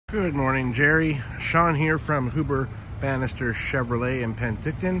Good morning, Jerry. Sean here from Huber Bannister Chevrolet in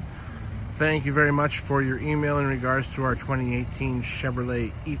Penticton. Thank you very much for your email in regards to our 2018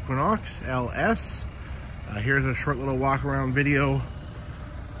 Chevrolet Equinox LS. Here's a short little walk around video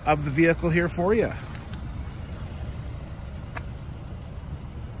of the vehicle here for you.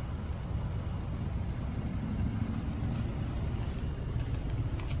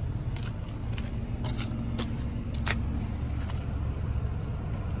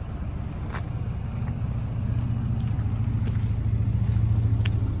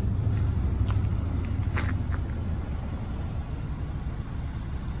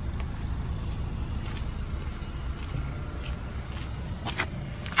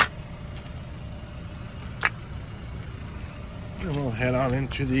 And we'll head on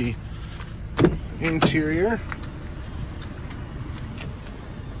into the interior.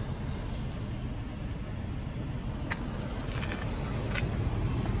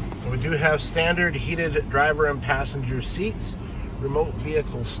 So we do have standard heated driver and passenger seats, remote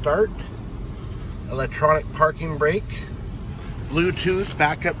vehicle start, electronic parking brake, Bluetooth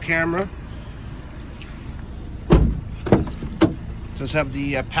backup camera. Does have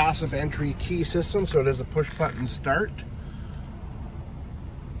the passive entry key system, so it is a push button start.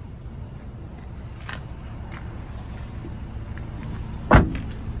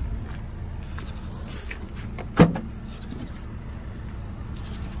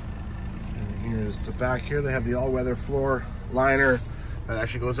 Here's the back here. They have the all-weather floor liner that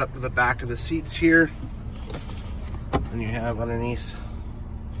actually goes up to the back of the seats here. And you have underneath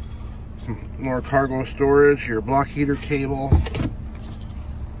some more cargo storage, your block heater cable.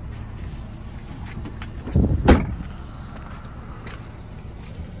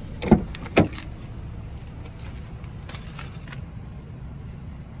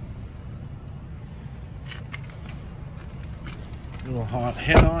 We'll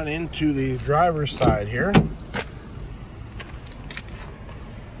head on into the driver's side here.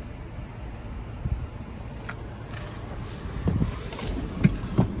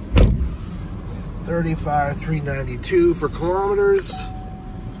 $35,392 for kilometers.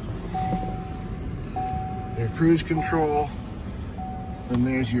 Your cruise control. And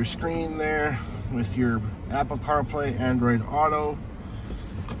there's your screen there with your Apple CarPlay, Android Auto,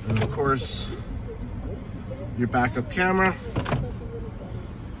 and of course your backup camera.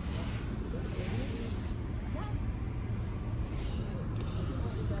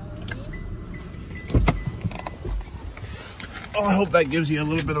 Oh, I hope that gives you a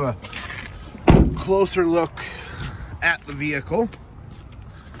little bit of a closer look at the vehicle.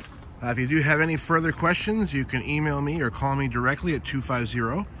 If you do have any further questions, you can email me or call me directly at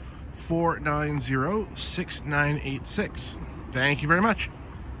 250-490-6986. Thank you very much.